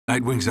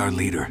Nightwing's our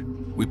leader.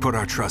 We put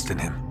our trust in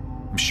him.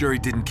 I'm sure he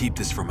didn't keep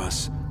this from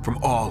us, from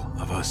all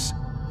of us,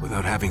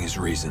 without having his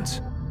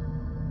reasons.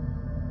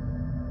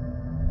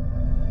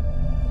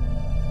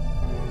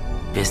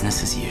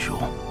 Business as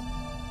usual.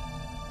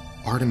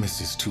 Artemis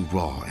is too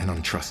raw and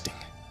untrusting.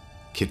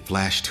 Kid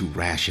Flash too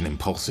rash and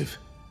impulsive.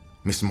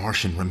 Miss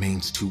Martian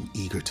remains too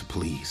eager to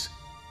please.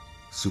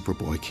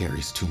 Superboy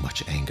carries too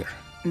much anger.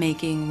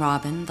 Making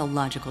Robin the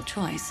logical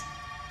choice.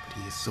 But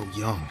he is so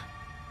young.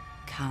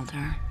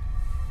 Calder,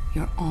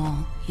 you're all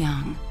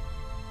young.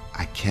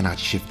 I cannot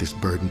shift this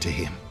burden to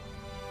him.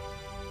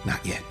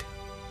 Not yet.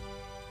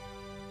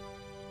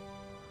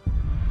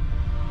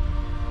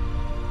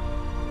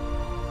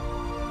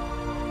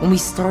 When we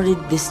started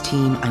this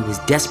team, I was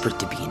desperate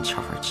to be in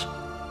charge.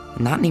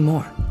 Not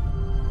anymore.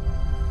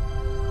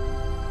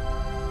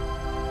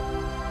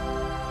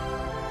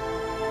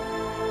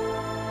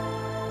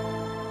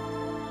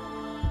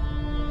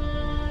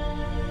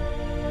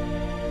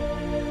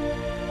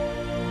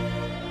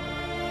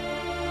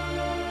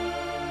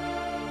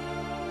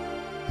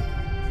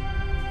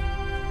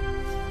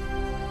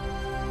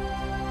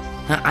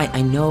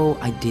 I know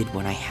I did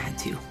what I had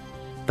to,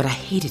 but I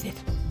hated it.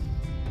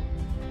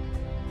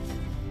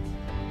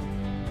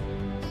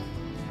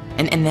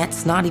 And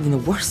that's not even the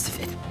worst of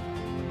it.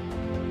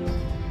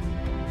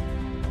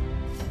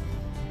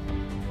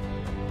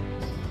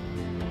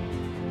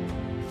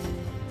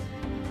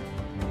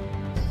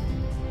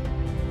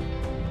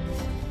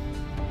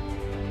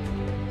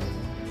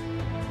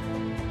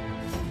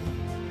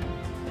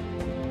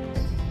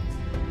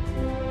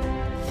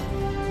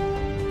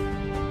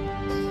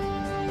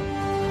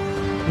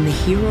 In the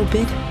hero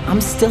bit,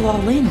 I'm still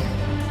all in.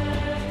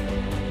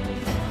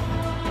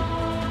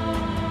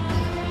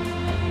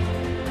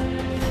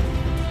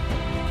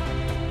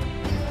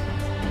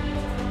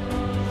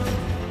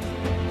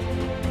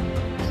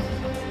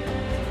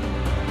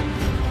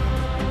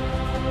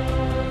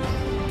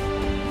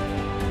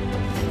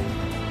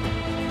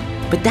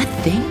 But that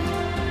thing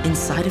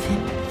inside of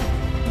him,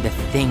 the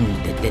thing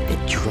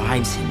that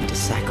drives him to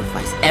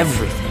sacrifice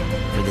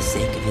everything for the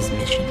sake of his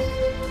mission,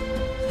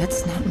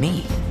 that's not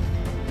me.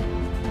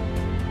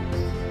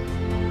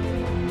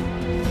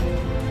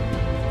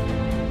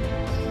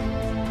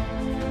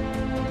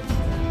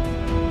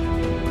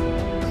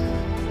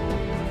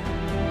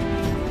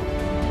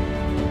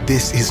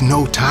 This is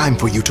no time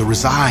for you to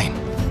resign.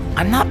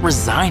 I'm not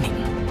resigning,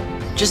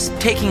 just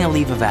taking a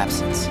leave of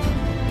absence.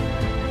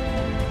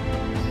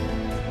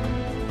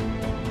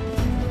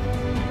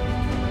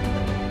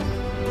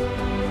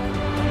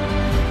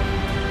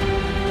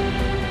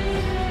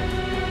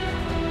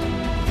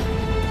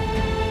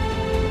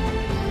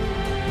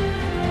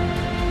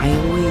 I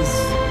always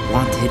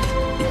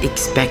wanted,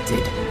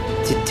 expected,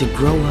 to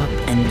grow up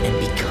and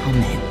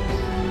become him.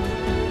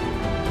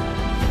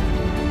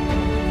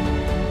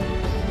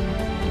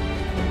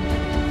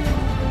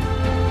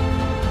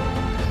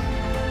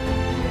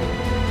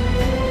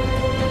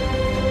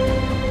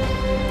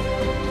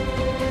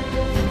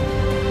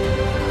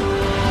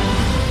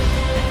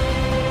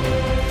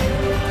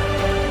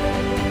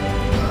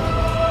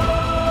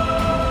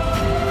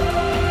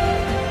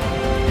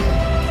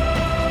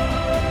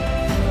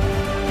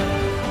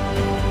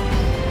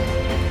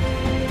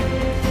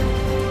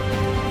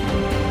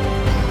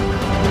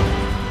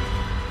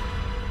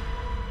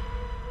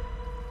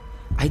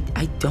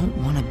 I don't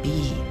want to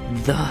be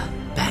the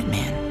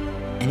Batman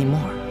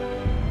anymore.